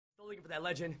looking for that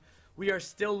legend. We are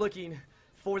still looking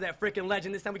for that freaking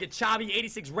legend. This time we get Chavi,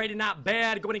 86 rated, not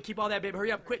bad. Go ahead and keep all that, babe.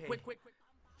 Hurry up, quick.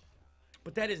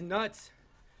 But that is nuts.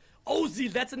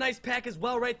 Ozzy, that's a nice pack as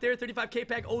well right there. 35K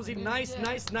pack, Ozzy, nice.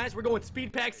 We're going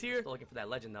speed packs here. Still looking for that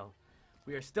legend though.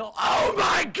 We are still, oh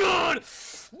my god!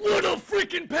 What a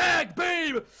freaking pack,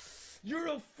 babe! You're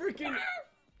a freaking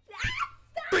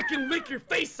lick your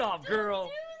face off,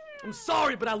 girl. I'm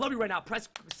sorry, but I love you right now. Press,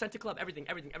 send to club, everything.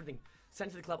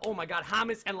 Send to the club. Oh my god,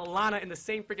 Hamas and Lalana in the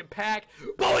same freaking pack.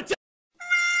 Boat.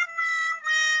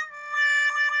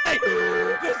 Hey,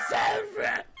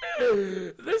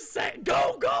 the same.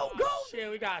 Go. Shit,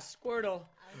 we got Squirtle.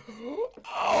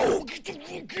 Oh,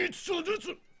 get so this.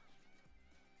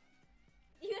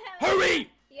 Hurry!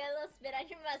 You got a little spit on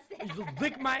your mustache. You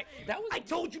lick my. I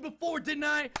told you before, didn't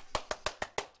I?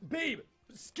 Babe,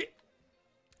 skip.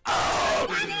 Oh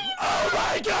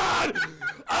my god!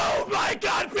 Oh my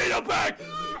god, PITA PACKS!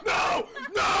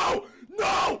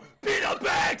 No! PITA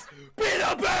PACKS!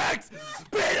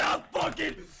 PITA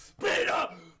fucking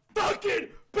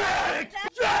PACKS!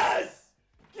 Yes!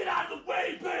 Get out of the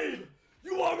way, babe!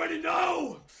 You already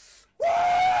know!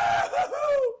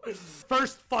 Woo!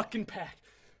 First fucking pack.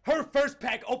 Her first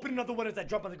pack. Open another one as I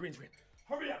jump on the green screen.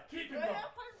 Hurry up, keep him, bro.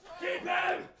 Keep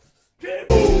him! Get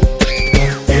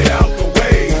out the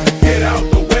way!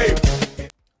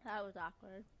 That was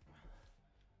awkward.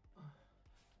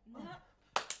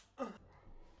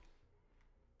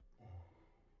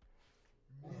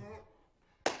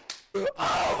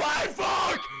 Oh my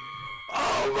fuck!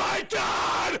 Oh my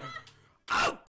god!